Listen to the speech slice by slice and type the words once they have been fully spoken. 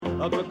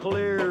of a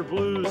clear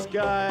blue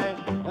sky.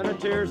 And the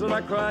tears that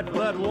I cried for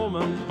that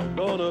woman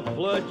gonna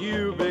flood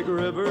you, Big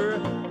River,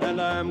 and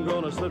I'm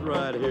gonna sit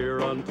right here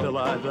until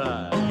I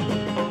die.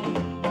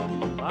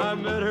 I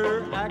met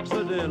her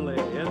accidentally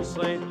in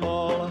St.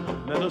 Paul,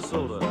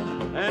 Minnesota,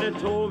 and it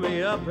tore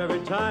me up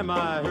every time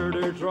I heard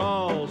her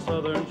drawl,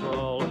 southern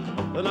drawl.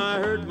 Then I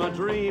heard my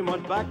dream,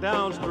 went back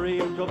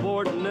downstream,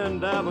 cavorting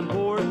in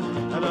Davenport,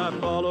 and I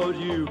followed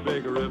you,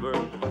 Big River,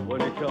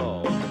 when you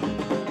called.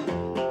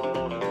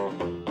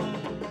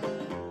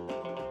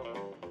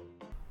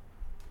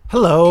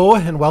 Hello,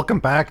 and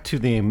welcome back to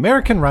the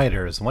American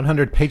Writers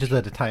 100 Pages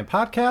at a Time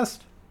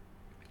podcast.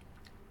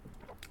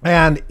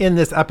 And in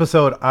this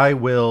episode, I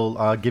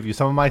will give you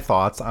some of my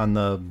thoughts on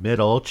the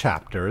middle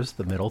chapters,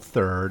 the middle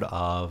third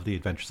of The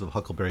Adventures of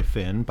Huckleberry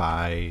Finn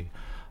by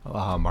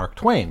Mark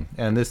Twain.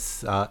 And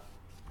this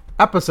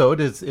episode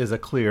is a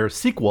clear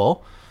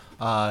sequel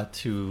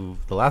to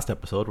the last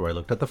episode where I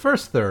looked at the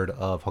first third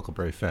of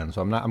Huckleberry Finn.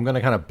 So I'm going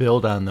to kind of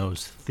build on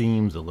those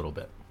themes a little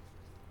bit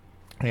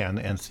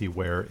and see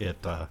where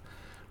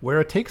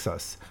it takes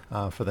us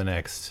for the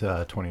next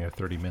 20 or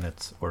 30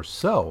 minutes or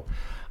so.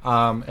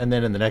 And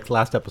then in the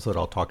last episode,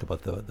 I'll talk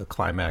about the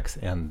climax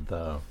and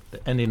the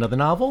ending of the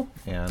novel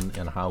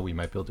and how we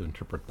might be able to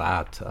interpret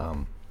that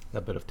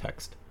bit of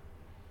text.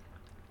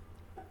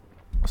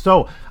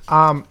 So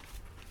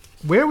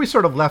where we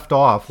sort of left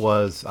off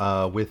was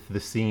with the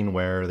scene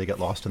where they get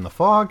lost in the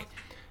fog,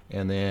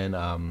 and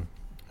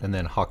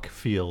then Huck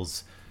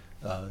feels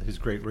his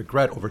great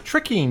regret over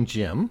tricking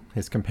Jim,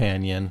 his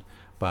companion,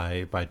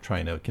 by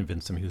trying to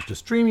convince him he was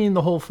just dreaming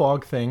the whole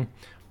fog thing,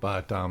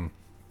 but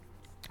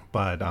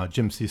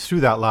Jim sees through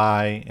that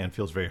lie and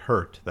feels very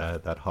hurt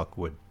that Huck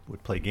would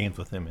play games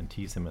with him and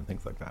tease him and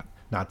things like that,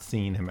 not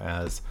seeing him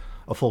as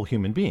a full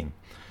human being.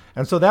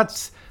 And so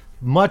that's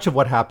much of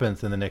what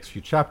happens in the next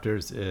few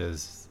chapters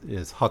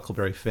is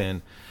Huckleberry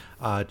Finn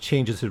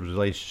changes his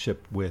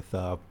relationship with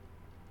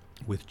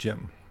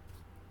Jim.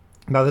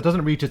 Now, that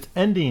doesn't reach its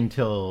ending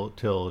till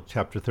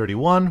chapter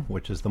 31,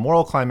 which is the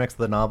moral climax of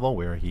the novel,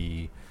 where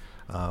he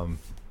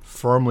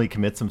firmly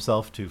commits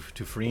himself to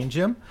freeing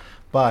Jim.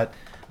 But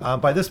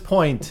by this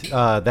point,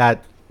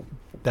 that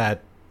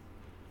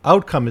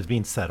outcome is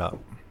being set up.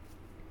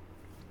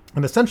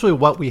 And essentially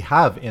what we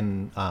have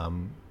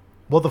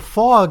the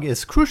fog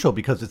is crucial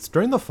because it's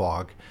during the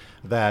fog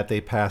that they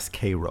pass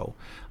Cairo.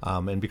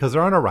 And because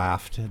they're on a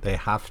raft, they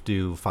have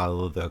to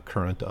follow the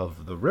current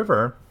of the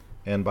river.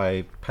 And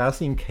by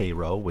passing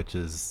Cairo, which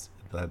is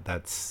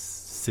that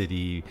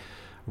city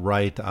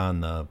right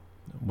on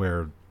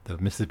where the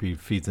Mississippi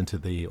feeds into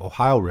the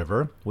Ohio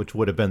River, which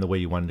would have been the way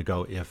you wanted to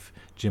go if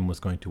Jim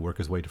was going to work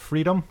his way to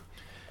freedom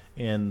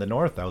in the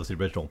north. That was the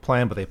original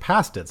plan, but they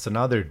passed it. So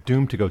now they're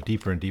doomed to go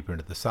deeper and deeper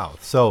into the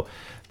south. So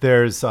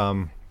there's,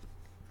 on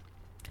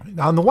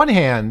the one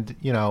hand,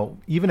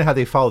 even had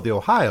they followed the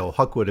Ohio,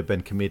 Huck would have been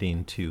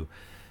committing to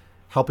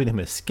helping him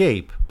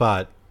escape,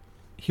 but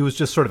he was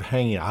just sort of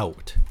hanging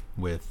out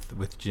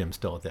with Jim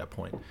still at that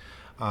point.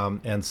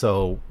 And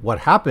so what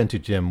happened to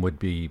Jim would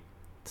be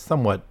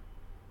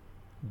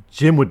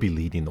Jim would be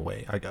leading the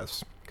way, I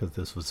guess, because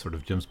this was sort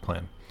of Jim's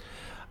plan.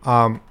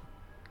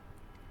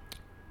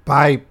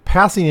 By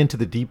passing into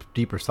the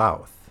deeper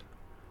south,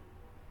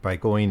 by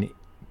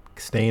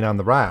staying on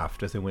the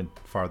raft as they went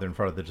farther and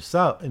farther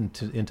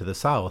into the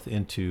south,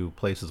 into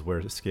places where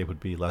escape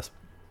would be less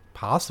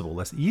possible,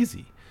 less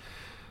easy,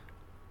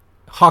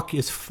 Huck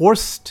is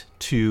forced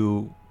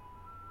to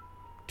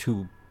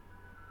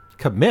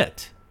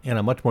commit in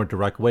a much more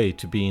direct way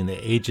to being the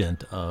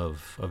agent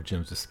of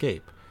Jim's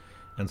escape.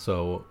 And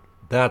so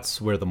that's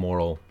where the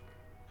moral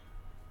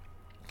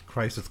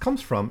crisis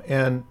comes from.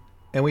 And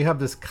we have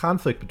this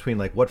conflict between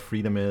what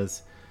freedom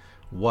is,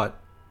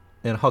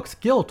 and Huck's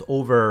guilt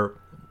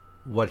over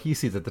what he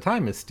sees at the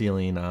time as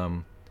stealing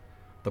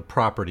the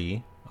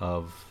property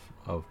of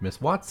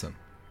Miss Watson,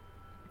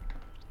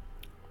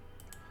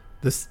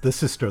 the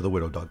sister of the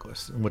Widow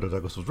Douglas. And Widow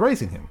Douglas was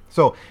raising him.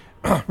 So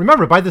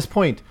remember, by this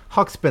point,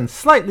 Huck's been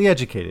slightly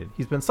educated.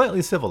 He's been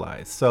slightly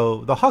civilized.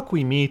 So the Huck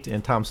we meet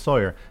in Tom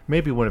Sawyer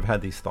maybe wouldn't have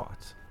had these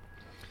thoughts.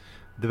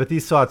 But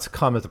these thoughts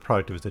come as a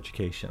product of his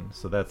education.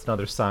 So that's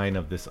another sign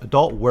of this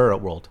adult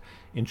world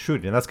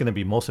intruding. And that's going to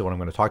be mostly what I'm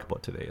going to talk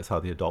about today, is how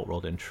the adult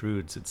world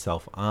intrudes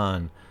itself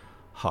on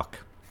Huck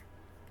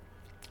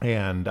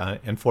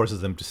and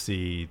forces him to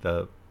see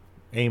the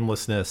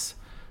aimlessness,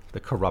 the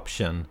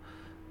corruption,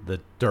 the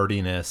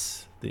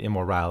dirtiness, the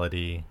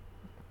immorality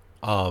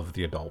of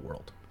the adult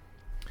world.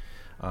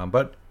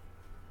 But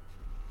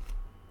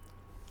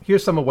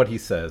here's some of what he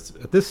says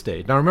at this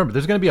stage. Now remember,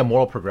 there's going to be a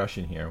moral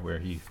progression here where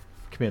he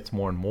commits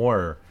more and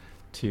more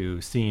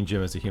to seeing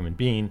Jim as a human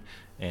being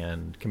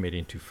and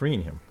committing to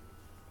freeing him.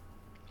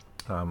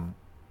 And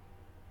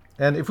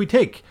if we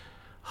take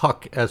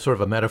Huck as sort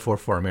of a metaphor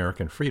for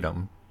American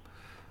freedom,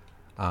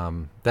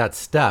 that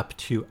step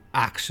to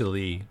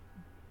actually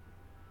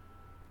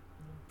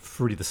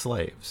free the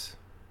slaves,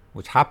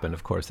 which happened,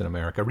 of course, in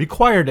America,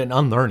 required an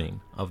unlearning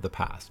of the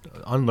past,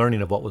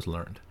 unlearning of what was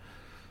learned,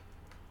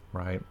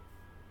 right?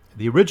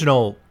 the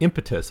original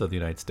impetus of the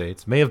United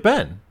States may have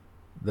been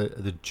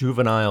the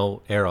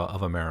juvenile era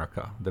of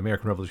America. The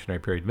American Revolutionary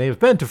period may have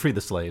been to free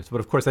the slaves, but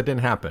of course that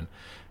didn't happen.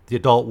 The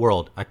adult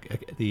world,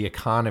 the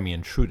economy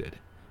intruded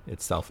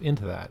itself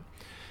into that.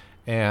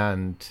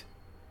 And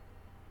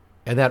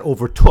that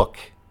overtook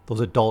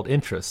those adult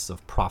interests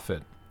of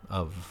profit,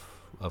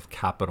 of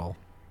capital,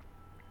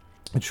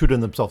 intruding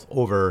themselves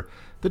over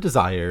the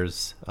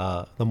desires,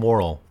 the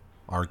moral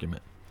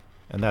argument.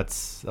 And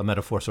that's a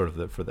metaphor sort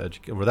of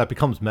where that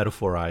becomes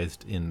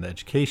metaphorized in the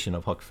education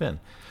of Huck Finn.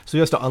 So he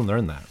has to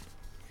unlearn that.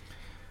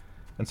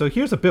 And so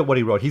here's a bit what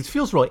he wrote. He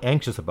feels really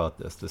anxious about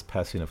this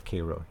passing of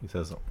Cairo. He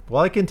says,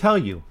 well, I can tell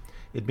you,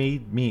 it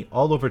made me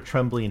all over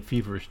trembly and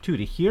feverish too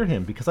to hear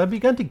him, because I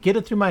begun to get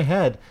it through my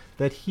head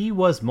that he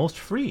was most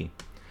free.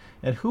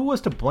 And who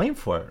was to blame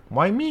for it?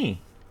 Why,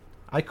 me.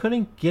 I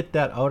couldn't get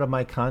that out of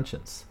my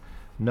conscience.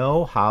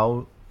 No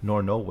how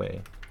nor no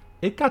way.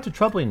 It got to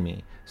troubling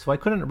me, so I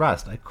couldn't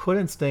rest. I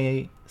couldn't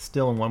stay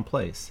still in one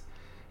place.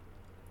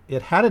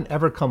 It hadn't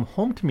ever come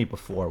home to me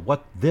before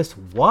what this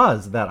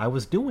was that I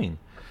was doing.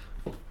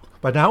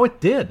 But now it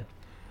did,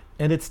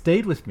 and it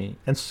stayed with me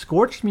and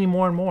scorched me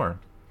more and more.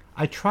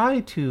 I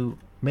tried to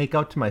make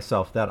out to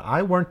myself that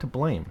I weren't to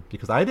blame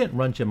because I didn't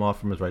run Jim off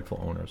from his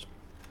rightful owners.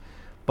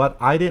 But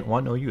I didn't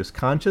want no use.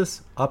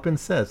 Conscience up and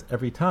says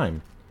every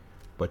time,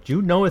 but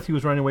you know if he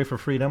was running away for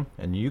freedom,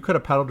 and you could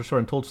have paddled ashore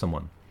and told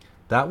someone.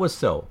 That was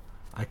so.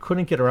 I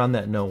couldn't get around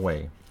that no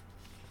way.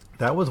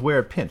 That was where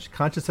it pinched.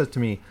 Conscience says to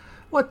me,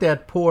 what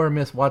that poor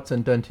Miss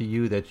Watson done to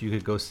you that you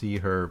could go see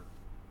her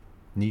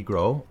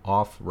Negro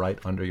off right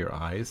under your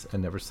eyes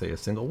and never say a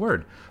single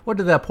word? What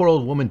did that poor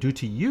old woman do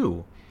to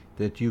you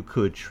that you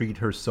could treat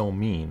her so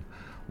mean?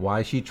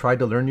 Why, she tried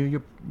to learn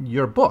you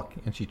your book,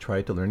 and she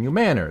tried to learn you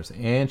manners,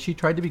 and she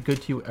tried to be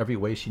good to you every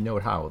way she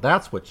knowed how.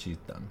 That's what she's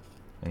done.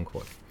 End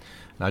quote.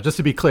 Now, just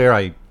to be clear,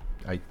 I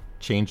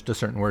changed a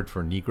certain word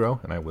for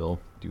Negro, and I will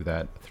do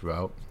that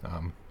throughout.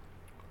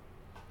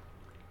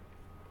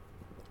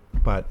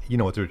 But you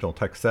know what the original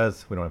text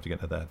says. We don't have to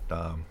get into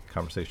that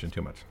conversation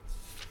too much.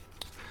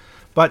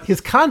 But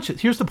his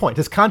conscience, here's the point.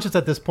 His conscience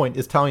at this point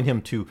is telling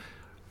him to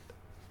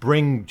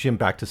bring Jim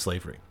back to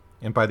slavery.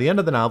 And by the end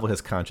of the novel, his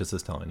conscience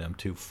is telling him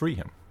to free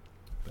him.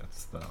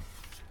 That's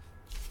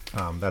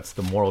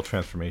the moral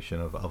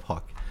transformation of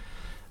Huck.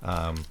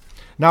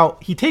 Now,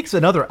 he takes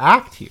another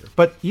act here.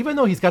 But even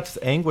though he's got this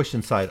anguish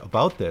inside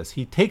about this,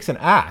 he takes an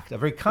act, a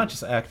very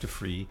conscious act to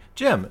free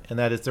Jim. And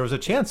that is there was a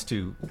chance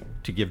to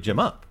give Jim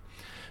up.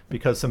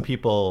 Because some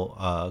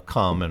people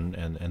come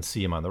and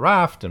see him on the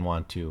raft and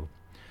want to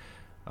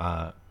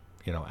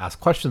ask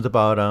questions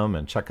about him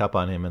and check up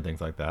on him and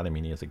things like that. I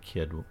mean, he is a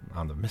kid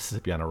on the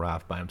Mississippi on a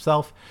raft by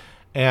himself.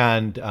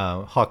 And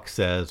Huck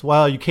says,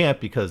 well, you can't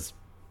because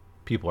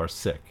people are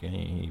sick. And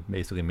he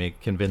basically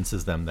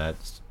convinces them that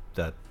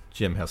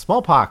Jim has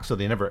smallpox, so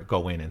they never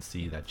go in and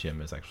see that Jim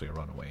is actually a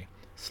runaway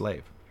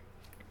slave.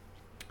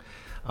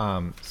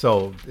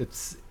 So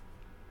it's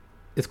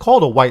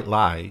called a white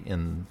lie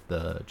in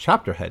the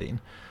chapter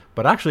heading,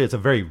 but actually it's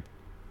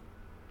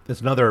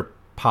another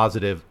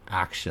positive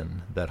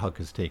action that Huck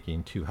is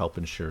taking to help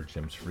ensure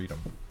Jim's freedom.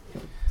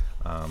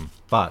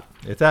 But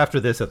it's after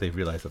this that they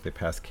realize that they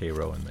passed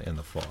Cairo in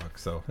the fog.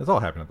 So it's all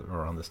happening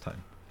around this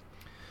time.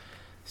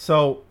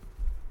 So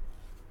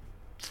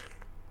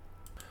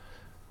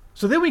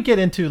then we get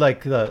into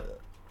like the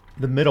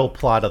middle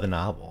plot of the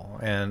novel,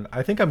 and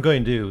I think I'm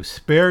going to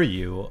spare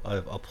you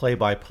a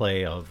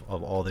play-by-play of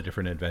all the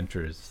different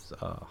adventures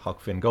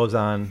Huck Finn goes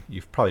on.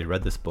 You've probably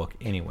read this book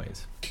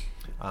anyways,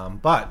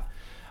 but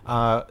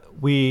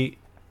he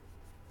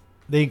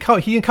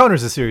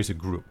encounters a series of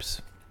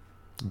groups,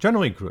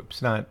 generally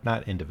groups, not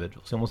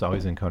individuals. He's almost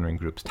always encountering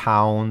groups,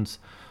 towns,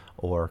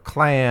 or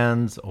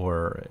clans,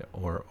 or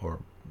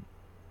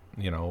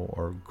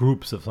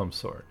groups of some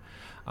sort.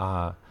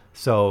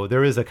 So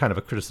there is a kind of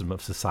a criticism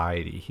of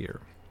society here,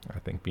 I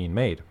think, being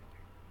made.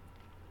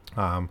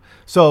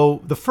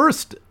 So the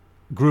first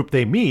group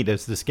they meet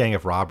is this gang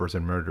of robbers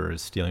and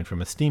murderers stealing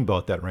from a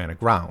steamboat that ran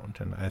aground.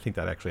 And I think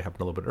that actually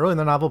happened a little bit early in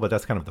the novel, but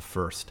that's kind of the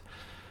first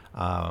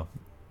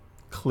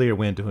clear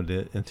window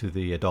into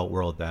the adult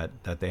world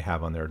that they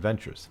have on their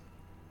adventures.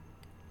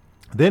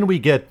 Then we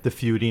get the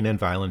feuding and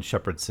violent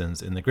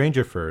Shepherdsons and the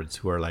Grangerfords,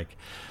 who are like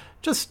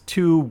just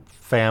two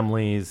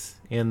families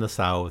in the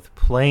South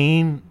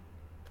playing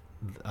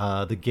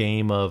the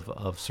game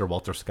of Sir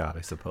Walter Scott,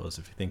 I suppose.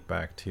 If you think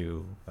back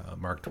to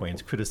Mark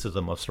Twain's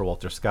criticism of Sir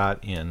Walter Scott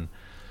in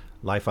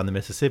Life on the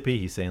Mississippi,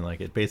 he's saying like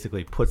it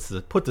basically put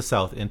the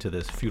South into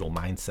this feudal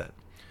mindset,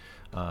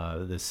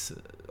 this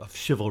of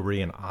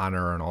chivalry and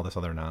honor and all this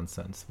other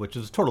nonsense, which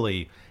is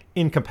totally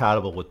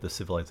incompatible with the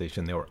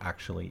civilization they were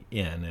actually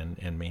in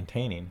and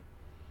maintaining.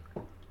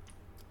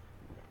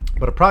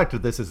 But a product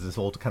of this is this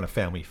old kind of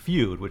family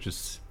feud, which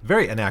is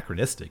very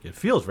anachronistic. It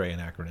feels very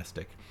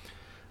anachronistic,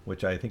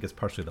 which I think is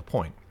partially the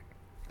point.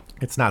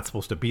 It's not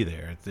supposed to be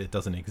there. It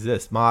doesn't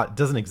exist. It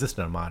doesn't exist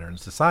in a modern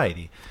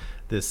society.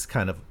 This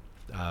kind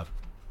of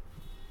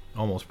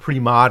almost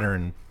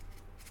pre-modern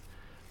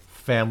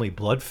family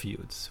blood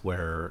feuds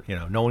where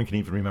no one can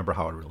even remember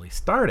how it really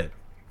started.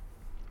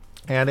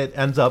 And it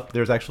ends up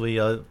there's actually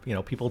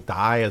people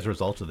die as a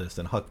result of this,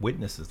 and Huck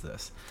witnesses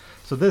this.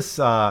 So this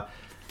and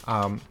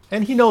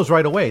he knows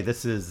right away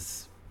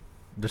there's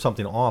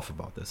something off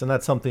about this, and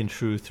that's something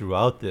true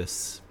throughout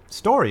this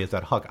story, is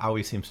that Huck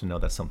always seems to know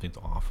that something's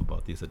off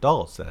about these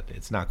adults, that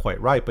it's not quite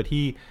right, but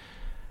he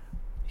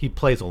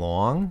plays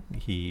along,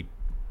 he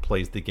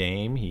plays the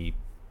game, he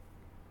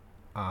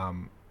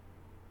kind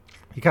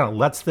of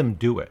lets them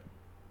do it.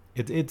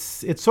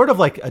 It's sort of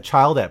like a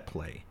child at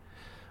play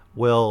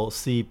will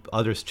see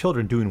others'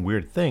 children doing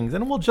weird things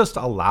and will just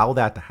allow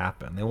that to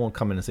happen. They won't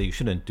come in and say you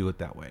shouldn't do it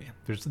that way.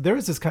 There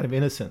is this kind of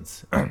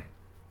innocence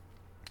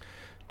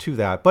to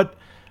that. But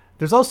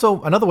there's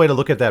also another way to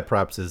look at that,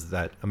 perhaps, is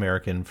that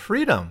American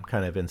freedom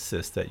kind of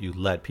insists that you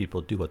let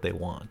people do what they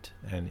want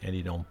and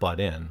you don't butt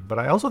in. But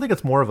I also think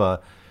it's more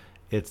of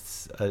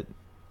it's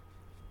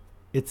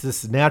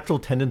this natural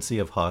tendency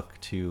of Huck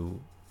to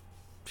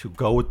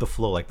go with the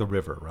flow, like the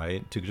river,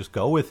 right? To just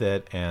go with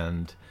it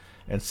and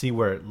see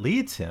where it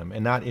leads him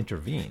and not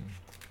intervene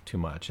too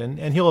much.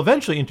 And he'll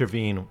eventually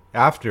intervene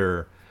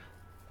after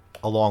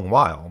a long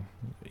while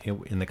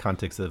in the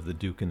context of the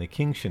Duke and the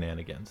King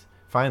shenanigans.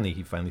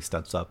 He finally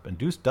steps up and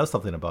does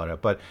something about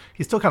it, but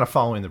he's still kind of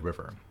following the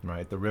river,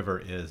 right? The river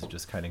is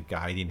just kind of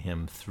guiding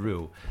him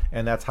through,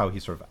 and that's how he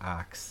sort of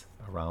acts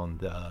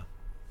around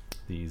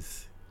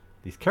these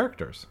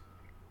characters.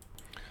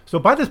 So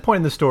by this point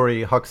in the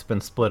story, Huck's been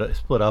split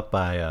up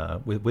by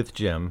with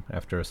Jim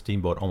after a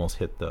steamboat almost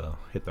hit the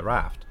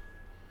raft.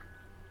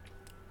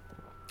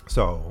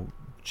 So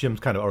Jim's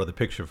kind of out of the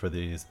picture for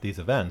these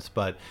events,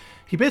 but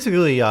he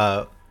basically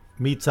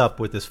meets up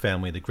with this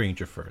family, the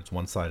Grangerfords,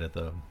 one side of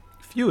the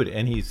feud,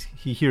 and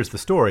he hears the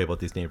story about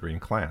these neighboring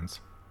clans.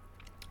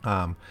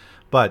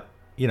 But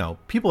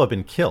people have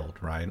been killed,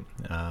 right?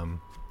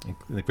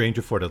 The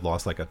Grangerford had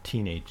lost like a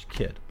teenage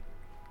kid.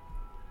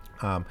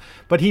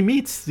 But he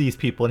meets these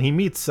people, and he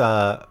meets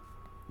a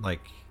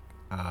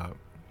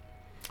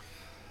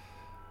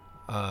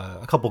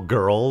couple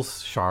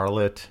girls,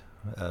 Charlotte,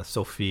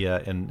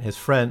 Sophia, and his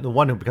friend. The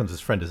one who becomes his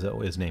friend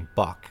is named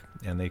Buck,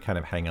 and they kind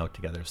of hang out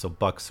together. So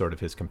Buck's sort of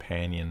his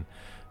companion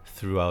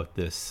throughout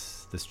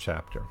this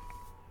chapter.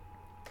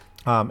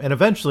 And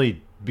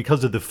eventually,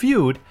 because of the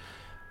feud,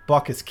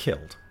 Buck is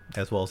killed,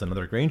 as well as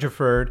another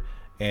Grangerford,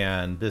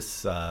 and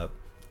this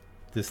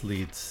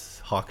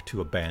leads Huck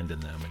to abandon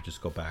them and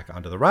just go back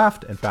onto the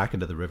raft and back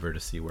into the river to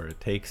see where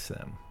it takes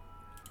them.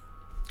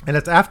 And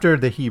it's after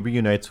that he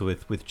reunites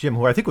with Jim,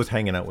 who I think was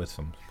hanging out with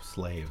some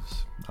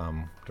slaves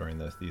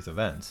during these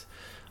events.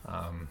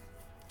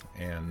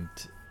 And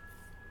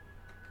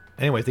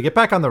anyways, they get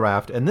back on the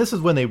raft, and this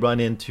is when they run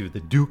into the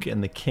Duke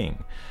and the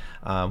King,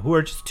 who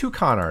are just two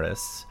con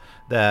artists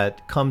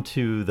that come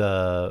to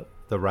the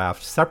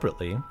raft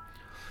separately.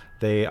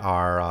 They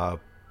are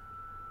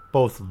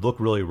both look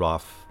really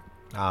rough.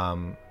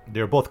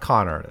 They're both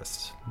con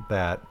artists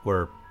that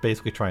were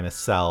basically trying to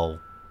sell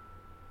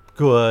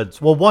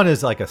goods. Well, one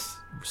is like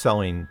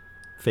selling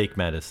fake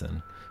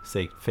medicine,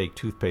 fake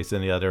toothpaste,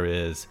 and the other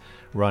is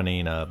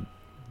running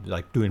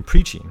doing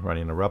preaching,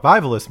 running a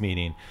revivalist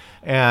meeting.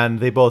 And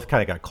they both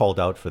kind of got called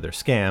out for their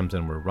scams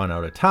and were run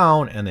out of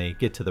town, and they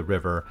get to the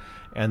river,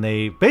 and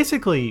they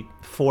basically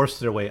force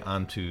their way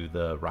onto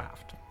the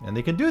raft. And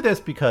they can do this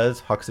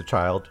because Huck's a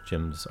child,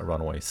 Jim's a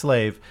runaway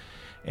slave,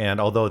 and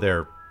although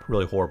they're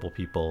really horrible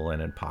people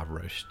and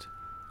impoverished,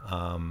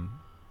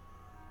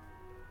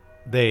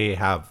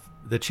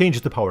 that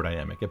changes the power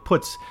dynamic. It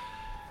puts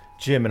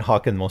Jim and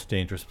Huck in the most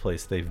dangerous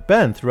place they've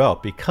been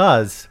throughout,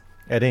 because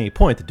at any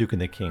point the Duke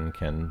and the King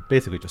can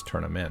basically just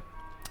turn them in.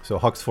 So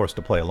Huck's forced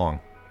to play along.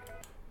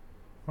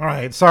 All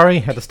right, sorry,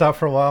 had to stop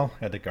for a while.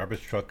 Had the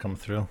garbage truck come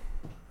through.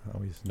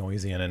 Always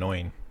noisy and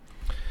annoying.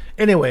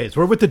 Anyways,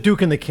 we're with the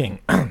Duke and the King.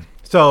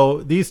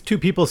 So these two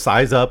people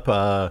size up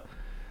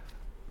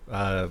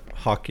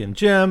Huck and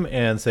Jim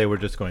and say, we're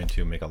just going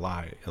to make a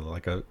lie,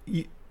 like a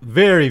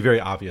very,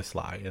 very obvious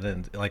lie. And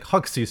then like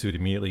Huck sees through it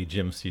immediately,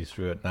 Jim sees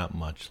through it not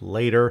much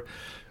later.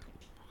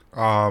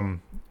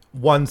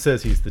 One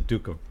says he's the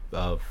Duke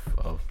of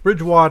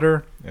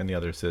Bridgewater, and the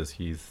other says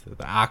he's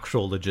the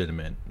actual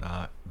legitimate,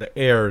 the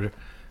heir,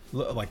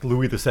 like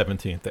Louis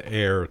XVII, the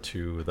heir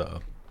to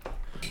the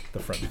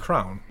French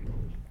crown.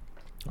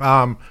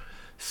 And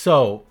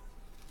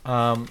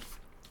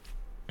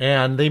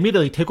they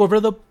immediately take over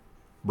the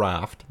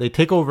raft. They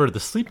take over the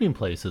sleeping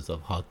places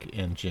of Huck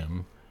and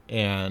Jim,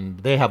 and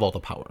they have all the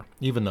power,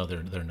 even though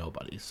they're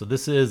nobodies. So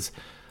this is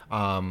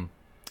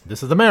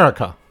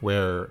America,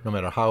 where no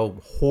matter how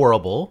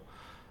horrible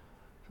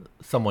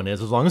someone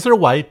is, as long as they're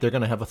white, they're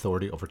going to have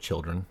authority over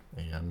children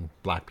and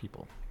black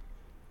people.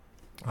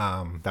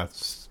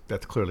 That's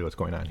clearly what's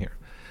going on here.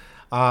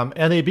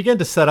 And they begin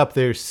to set up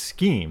their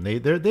scheme.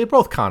 They're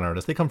both con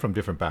artists. They come from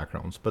different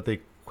backgrounds, but they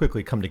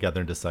quickly come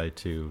together and decide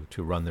to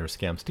run their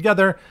scams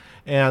together.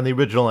 And the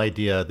original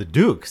idea, the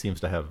Duke seems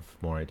to have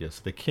more ideas.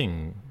 The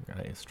King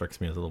strikes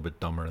me as a little bit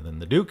dumber than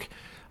the Duke.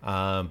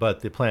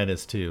 But the plan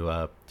is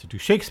to do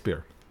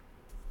Shakespeare,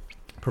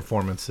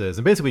 performances.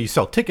 And basically, you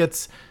sell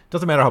tickets.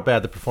 Doesn't matter how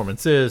bad the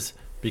performance is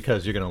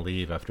because you're going to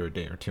leave after a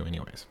day or two,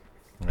 anyways.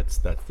 That's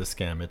the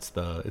scam. It's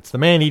the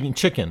man-eating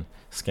chicken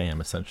scam,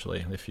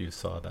 essentially. If you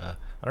saw that,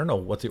 I don't know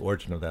what's the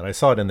origin of that. I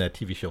saw it in that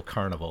TV show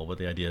Carnival, but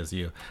the idea is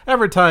you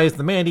advertise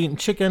the man-eating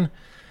chicken.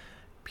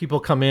 People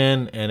come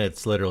in, and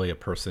it's literally a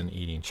person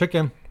eating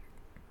chicken,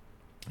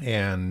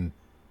 and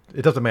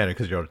it doesn't matter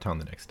because you're out of town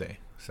the next day.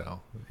 So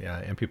yeah,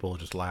 and people will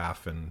just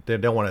laugh, and they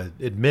don't want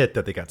to admit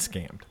that they got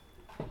scammed.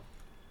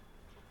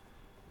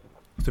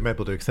 So they might be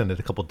able to extend it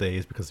a couple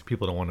days because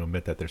people don't want to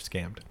admit that they're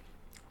scammed.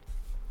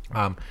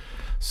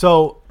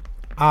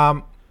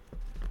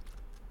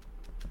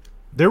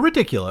 They're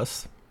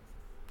ridiculous,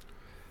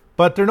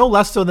 but they're no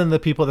less so than the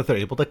people that they're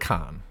able to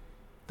con.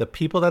 The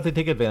people that they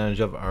take advantage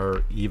of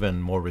are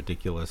even more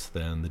ridiculous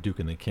than the Duke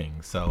and the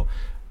King. So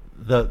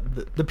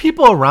the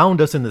people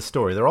around us in this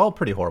story, they're all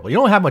pretty horrible. You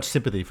don't have much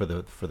sympathy for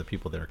the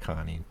people that are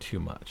conning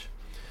too much.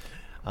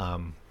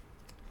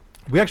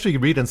 We actually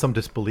read in some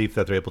disbelief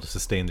that they're able to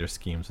sustain their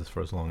schemes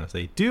for as long as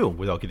they do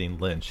without getting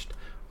lynched,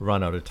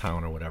 run out of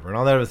town or whatever. And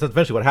all that is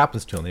eventually what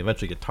happens to them. They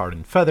eventually get tarred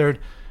and feathered.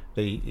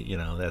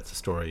 That's a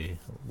story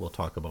we'll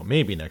talk about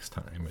maybe next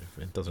time.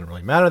 It doesn't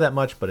really matter that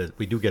much, but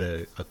we do get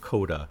a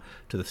coda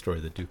to the story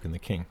of the Duke and the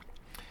King.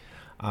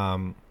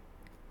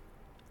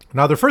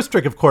 Now, their first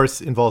trick, of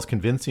course, involves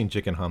convincing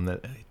Jim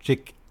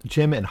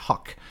and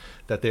Huck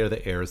that they are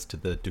the heirs to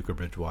the Duke of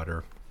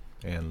Bridgewater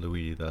and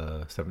Louis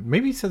the VII.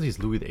 Maybe he says he's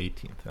Louis the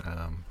 18th.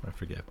 I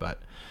forget, but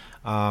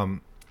of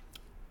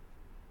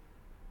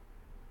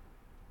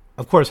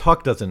course,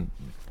 Huck doesn't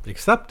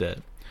accept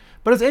it.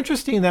 But it's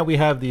interesting that we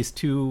have these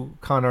two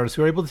con artists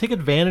who are able to take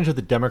advantage of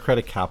the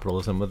democratic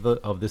capitalism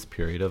of this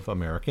period of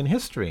American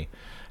history.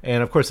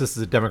 And of course, this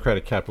is a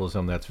democratic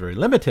capitalism that's very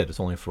limited. It's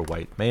only for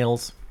white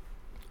males.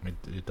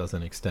 It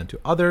doesn't extend to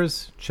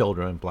others,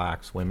 children,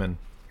 blacks, women.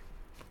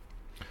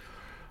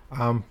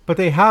 But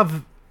they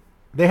have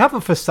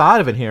a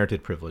facade of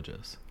inherited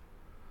privileges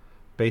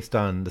based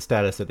on the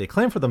status that they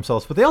claim for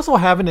themselves, but they also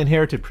have an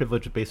inherited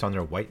privilege based on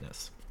their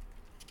whiteness.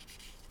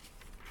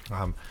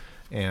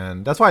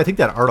 And that's why I think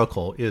that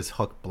article, Is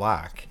Huck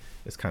Black,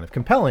 is kind of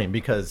compelling,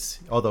 because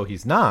although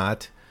he's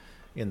not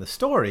in the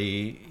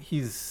story,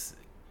 he's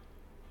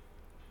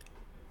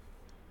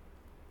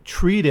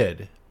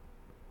treated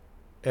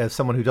as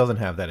someone who doesn't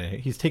have that.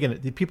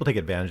 People take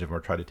advantage of him or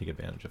try to take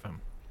advantage of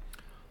him.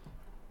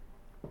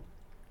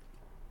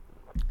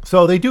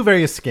 So they do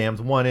various scams.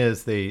 One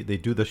is they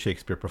do the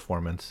Shakespeare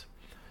performance,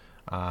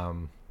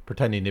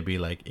 pretending to be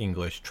like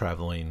English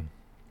traveling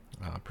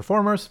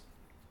performers.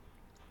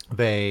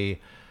 They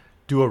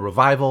do a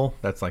revival.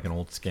 That's like an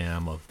old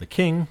scam of the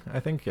king, I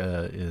think,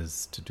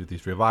 is to do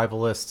these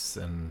revivalists.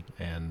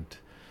 And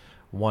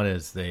one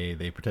is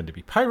they pretend to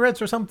be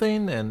pirates or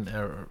something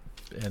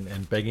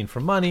and begging for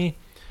money.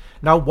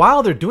 Now,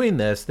 while they're doing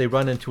this, they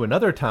run into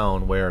another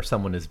town where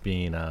someone is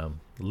being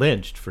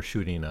lynched for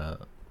shooting a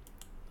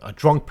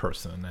drunk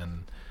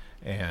person.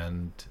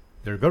 And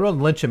they're going to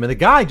lynch him. And the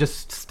guy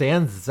just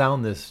stands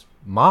down this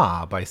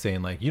mob by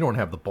saying, like, you don't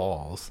have the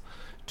balls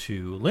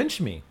to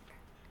lynch me.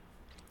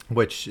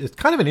 Which is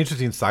kind of an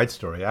interesting side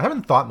story. I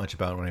haven't thought much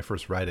about it when I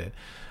first read it.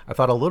 I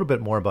thought a little bit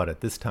more about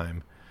it this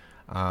time.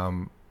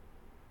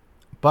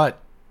 But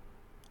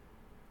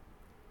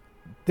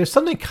there's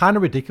something kind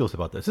of ridiculous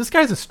about this. This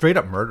guy's a straight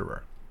up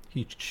murderer.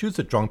 He shoots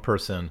a drunk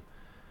person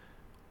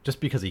just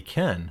because he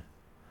can.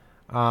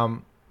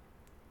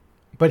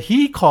 But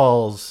he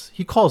calls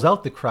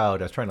out the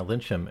crowd as trying to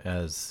lynch him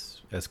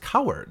as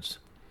cowards.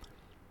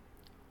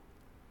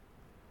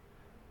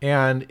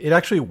 And it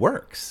actually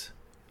works.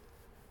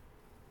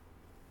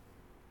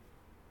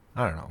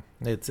 I don't know.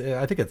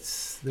 I think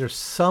there's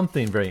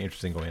something very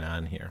interesting going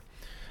on here.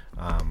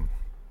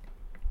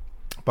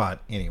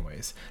 But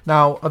anyways,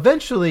 now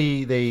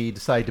eventually they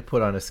decide to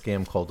put on a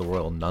scam called the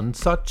Royal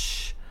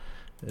Nonsuch.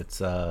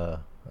 It's I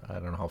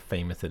don't know how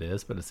famous it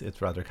is, but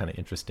it's rather kind of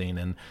interesting.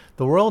 And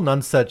the Royal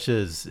Nonsuch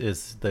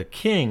is the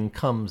king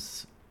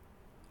comes.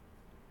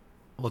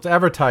 Well, it's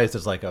advertised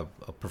as like a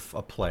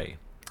play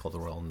called the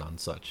Royal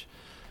Nonsuch.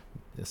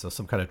 So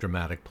some kind of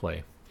dramatic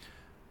play.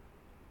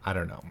 I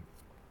don't know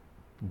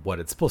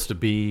what it's supposed to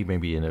be,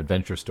 maybe an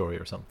adventure story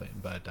or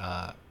something. But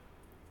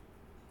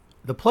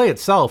the play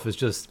itself is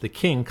just the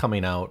king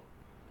coming out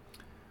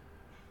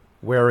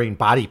wearing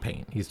body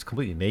paint. He's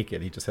completely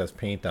naked. He just has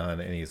paint on,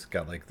 and he's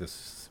got like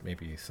this,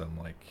 maybe some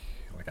like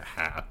a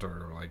hat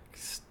or like,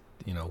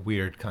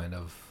 weird kind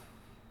of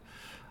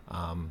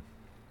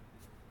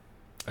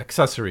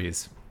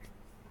accessories.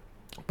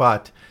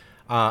 But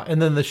and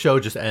then the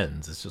show just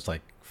ends. It's just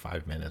like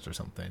 5 minutes or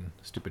something.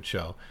 Stupid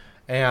show.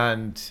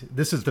 And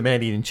this is the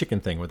man-eating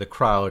chicken thing where the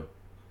crowd,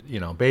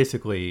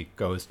 basically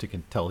goes to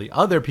tell the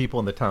other people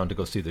in the town to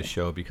go see the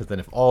show, because then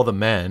if all the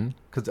men,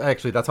 because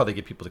actually that's how they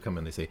get people to come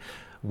in. They say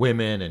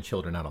women and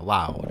children not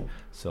allowed.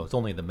 So it's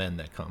only the men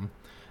that come.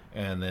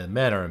 And the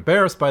men are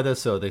embarrassed by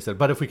this. So they said,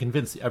 but if we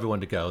convince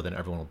everyone to go, then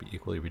everyone will be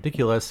equally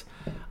ridiculous.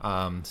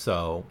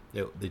 So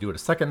they do it a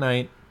second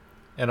night.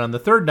 And on the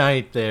third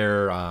night,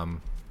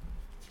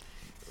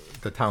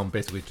 the town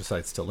basically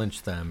decides to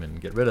lynch them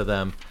and get rid of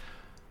them.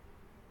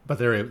 But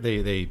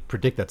they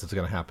predict that's what's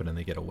going to happen, and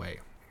they get away.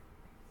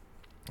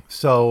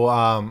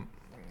 So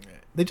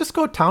they just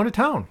go town to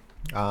town,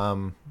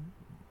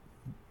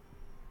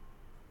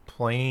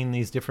 playing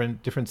these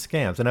different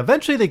scams, and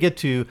eventually they get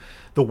to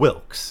the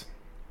Wilkes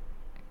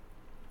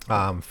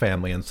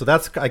family, and so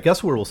that's, I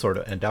guess, where we'll sort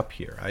of end up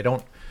here. I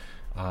don't.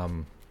 I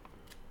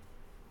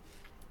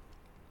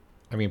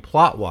mean,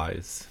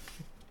 plot-wise,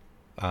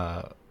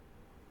 the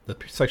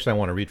section I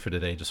want to read for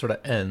today just sort of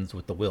ends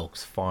with the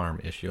Wilkes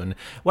farm issue. And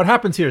what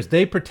happens here is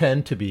they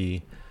pretend to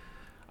be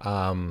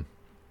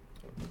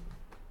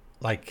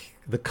like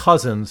the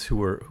cousins who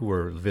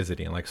were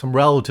visiting, like some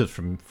relatives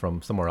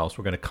from somewhere else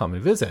were going to come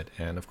and visit.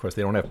 And of course,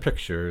 they don't have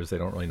pictures. They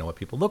don't really know what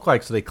people look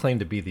like. So they claim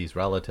to be these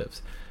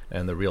relatives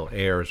and the real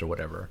heirs or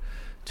whatever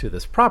to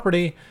this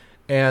property.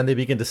 And they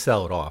begin to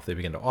sell it off. They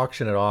begin to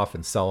auction it off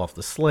and sell off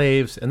the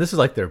slaves. And this is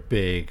like their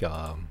big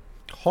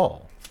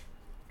haul.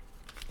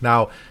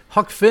 Now,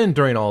 Huck Finn,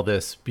 during all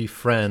this,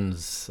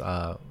 befriends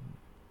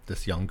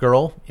this young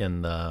girl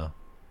in the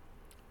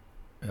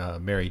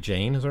Mary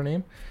Jane is her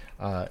name,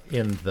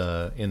 in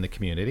the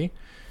community,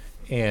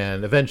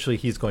 and eventually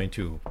he's going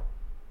to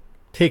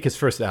take his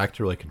first act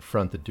to really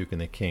confront the Duke and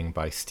the King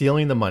by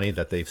stealing the money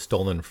that they've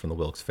stolen from the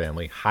Wilkes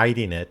family,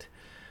 hiding it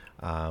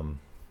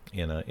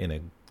in a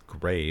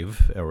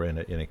grave or in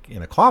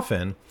a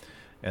coffin,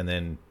 and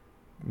then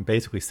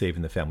basically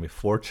saving the family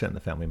fortune, the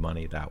family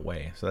money that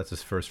way. So that's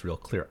his first real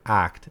clear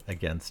act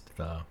against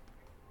the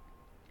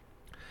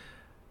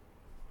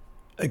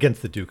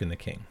Duke and the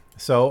King.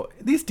 So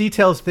these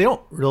details, they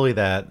don't really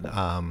they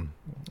don't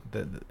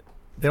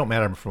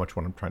matter for much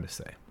what I'm trying to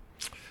say.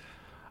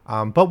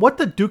 But what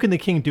the Duke and the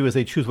King do is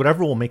they choose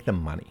whatever will make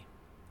them money.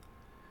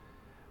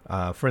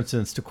 For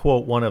instance, to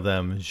quote one of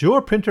them,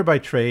 "You're printer by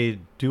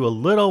trade, do a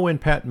little in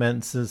Pat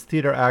Mentz's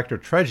theater act or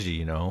tragedy,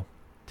 you know.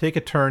 Take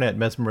a turn at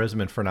mesmerism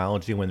and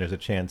phrenology when there's a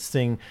chance.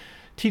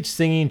 Teach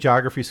singing,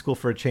 geography school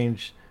for a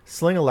change,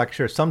 sling a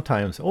lecture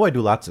sometimes. Oh, I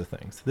do lots of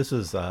things." This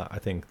is, I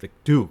think, the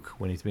Duke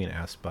when he's being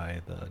asked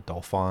by the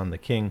Dauphin, the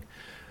King,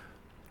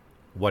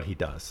 what he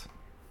does.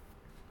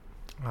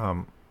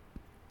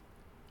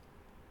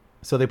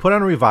 So they put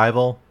on a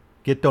revival,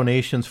 get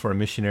donations for a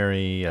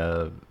missionary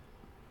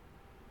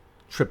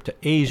trip to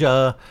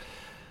Asia.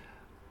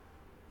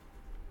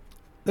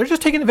 They're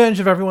just taking advantage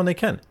of everyone they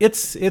can.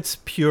 It's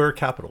pure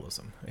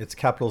capitalism. It's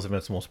capitalism at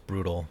its most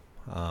brutal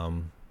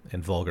and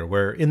vulgar.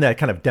 Where in that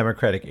kind of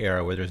democratic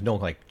era where there's no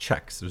like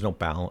checks, there's no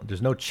balance,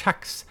 there's no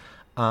checks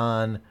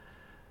on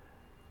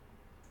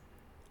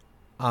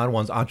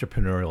one's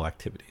entrepreneurial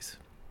activities,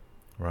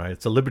 right?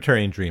 It's a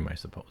libertarian dream, I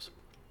suppose,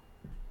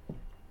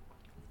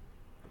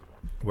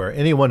 where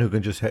anyone who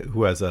can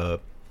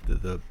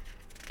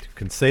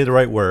can say the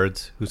right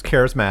words, who's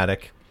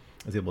charismatic,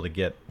 is able to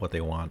get what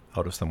they want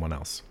out of someone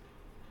else.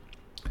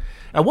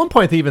 At one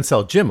point, they even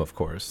sell Jim, of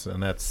course,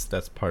 and that's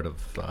part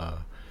of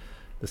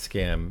the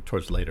scam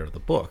towards the end of the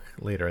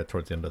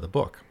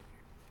book.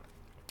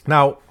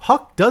 Now,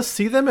 Huck does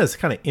see them as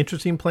kind of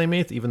interesting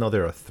playmates, even though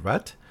they're a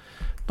threat,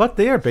 but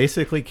they are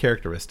basically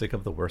characteristic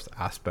of the worst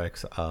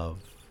aspects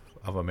of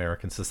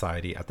American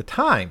society at the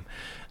time.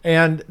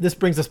 And this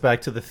brings us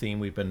back to the theme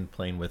we've been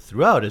playing with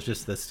throughout, is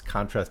just this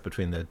contrast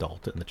between the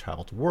adult and the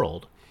child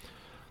world.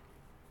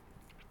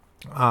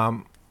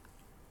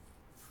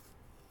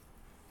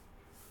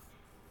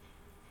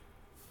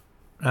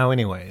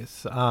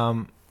 Anyways,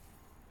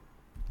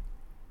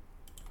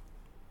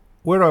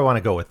 where do I want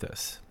to go with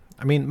this?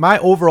 I mean, my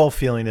overall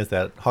feeling is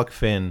that Huck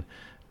Finn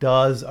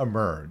does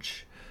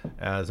emerge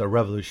as a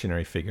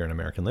revolutionary figure in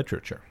American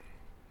literature.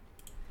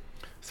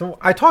 So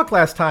I talked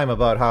last time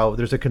about how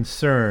there's a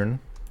concern,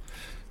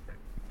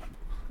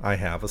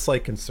 a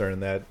slight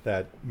concern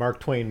that Mark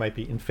Twain might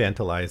be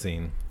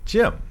infantilizing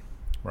Jim,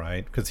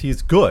 right? Because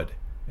he's good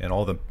and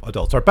all the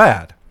adults are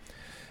bad.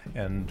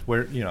 And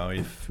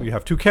if you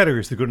have two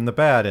categories, the good and the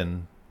bad,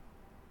 and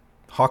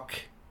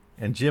Huck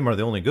and Jim are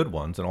the only good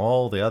ones, and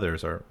all the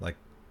others are like,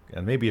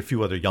 and maybe a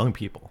few other young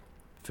people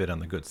fit on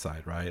the good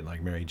side, right?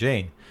 Like Mary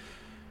Jane,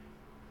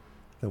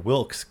 the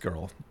Wilkes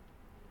girl.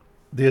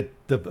 The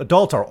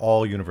adults are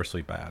all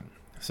universally bad.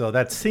 So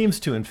that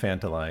seems to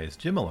infantilize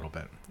Jim a little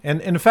bit.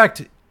 And in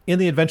fact, in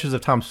The Adventures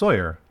of Tom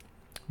Sawyer,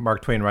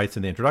 Mark Twain writes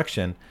in the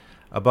introduction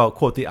about,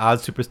 quote, "the odd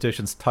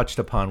superstitions touched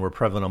upon were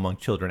prevalent among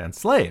children and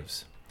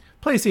slaves,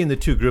 placing the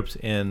two groups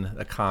in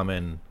a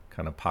common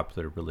kind of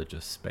popular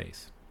religious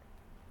space."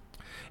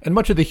 And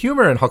much of the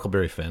humor in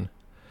Huckleberry Finn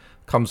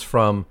comes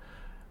from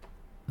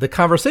the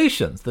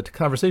conversations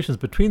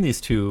between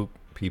these two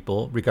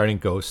people regarding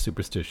ghosts,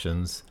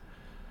 superstitions,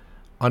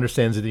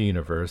 understandings of the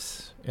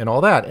universe, and all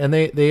that. And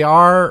they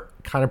are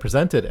kind of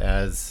presented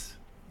as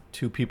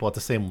two people at the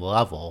same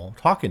level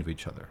talking to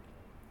each other,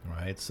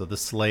 right? So the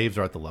slaves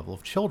are at the level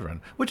of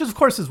children, which is, of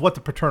course, is what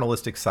the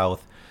paternalistic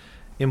South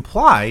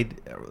implied.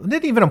 They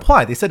didn't even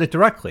imply, they said it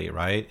directly,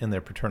 right, in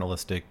their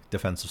paternalistic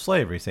defense of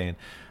slavery, saying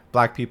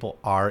black people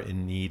are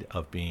in need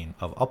of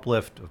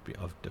uplift,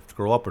 of to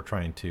grow up. We're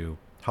trying to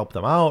help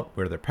them out.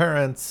 We're their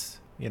parents,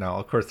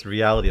 of course, the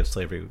reality of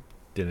slavery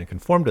didn't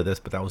conform to this,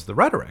 but that was the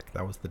rhetoric.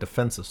 That was the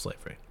defense of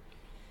slavery.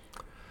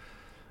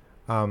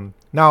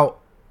 Now,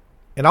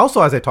 and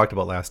also, as I talked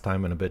about last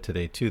time and a bit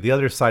today too, the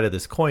other side of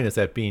this coin is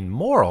that being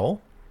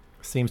moral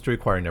seems to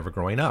require never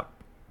growing up.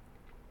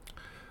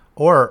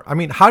 Or,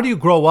 how do you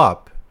grow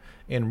up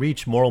and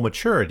reach moral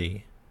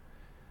maturity,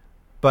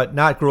 but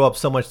not grow up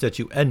so much that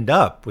you end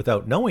up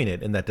without knowing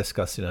it in that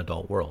disgusting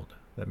adult world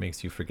that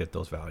makes you forget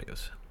those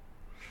values?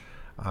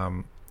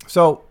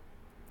 So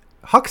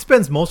Huck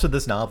spends most of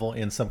this novel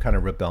in some kind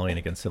of rebellion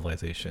against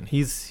civilization.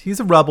 He's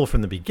a rebel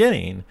from the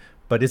beginning,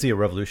 but is he a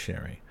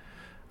revolutionary?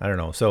 I don't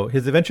know. So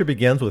his adventure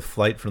begins with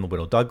flight from the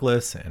Widow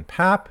Douglas and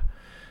Pap.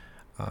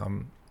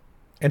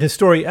 And his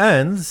story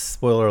ends,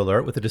 spoiler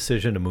alert, with a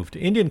decision to move to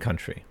Indian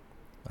country.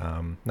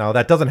 Now,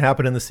 that doesn't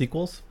happen in the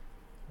sequels.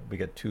 We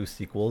get 2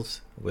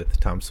 sequels with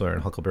Tom Sawyer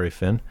and Huckleberry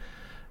Finn.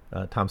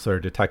 Tom Sawyer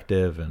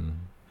Detective, and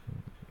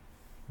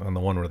on the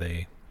one where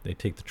they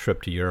take the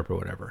trip to Europe or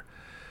whatever.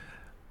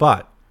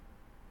 But,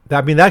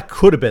 that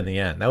could have been the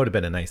end. That would have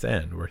been a nice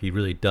end, where he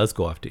really does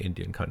go off to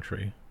Indian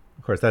country.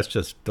 Of course, that's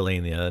just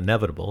delaying the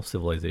inevitable.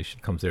 Civilization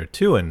comes there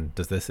too, and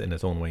does this in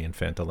its own way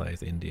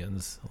infantilize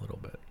Indians a little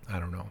bit? I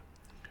don't know.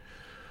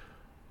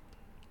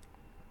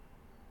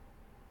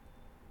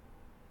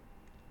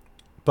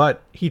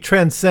 But he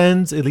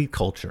transcends elite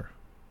culture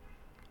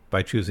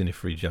by choosing to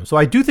free Jim. So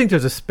I do think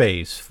there's a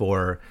space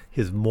for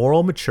his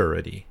moral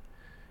maturity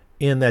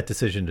in that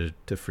decision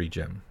to free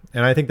Jim.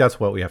 And I think that's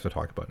what we have to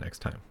talk about next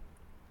time.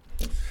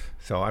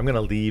 So I'm going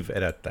to leave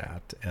it at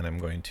that, and I'm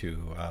going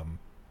to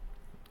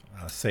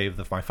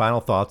save my final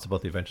thoughts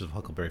about the Adventures of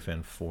Huckleberry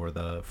Finn for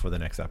the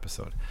next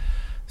episode.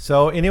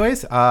 So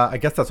anyways, I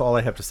guess that's all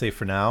I have to say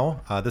for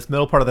now. This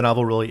middle part of the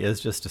novel really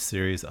is just a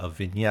series of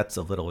vignettes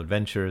of little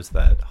adventures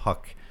that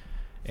Huck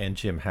and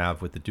Jim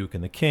have with the Duke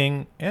and the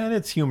King, and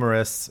it's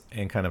humorous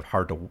and kind of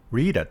hard to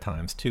read at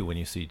times too when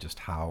you see just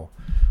how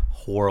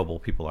horrible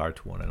people are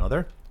to one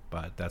another.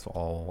 But that's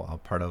all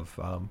part of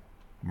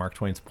Mark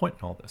Twain's point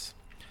in all this.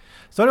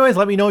 So anyways,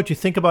 let me know what you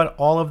think about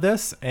all of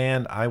this,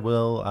 and I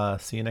will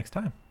see you next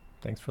time.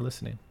 Thanks for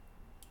listening.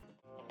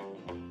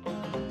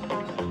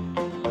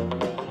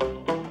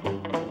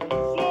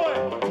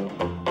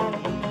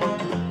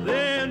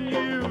 Then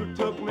you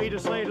took me to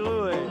St.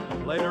 Louis,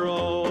 later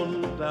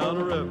on down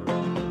the river.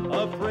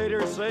 A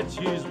freighter said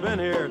she's been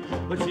here,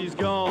 but she's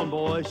gone,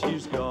 boy,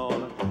 she's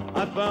gone.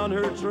 I found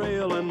her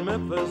trail in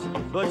Memphis,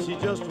 but she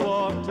just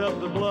walked up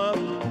the bluff.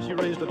 She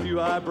raised a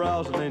few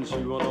eyebrows and then she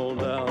went on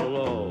down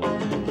below.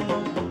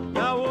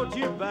 Now won't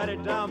you bat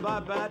it down by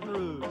Baton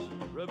Rouge,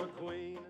 River Queen?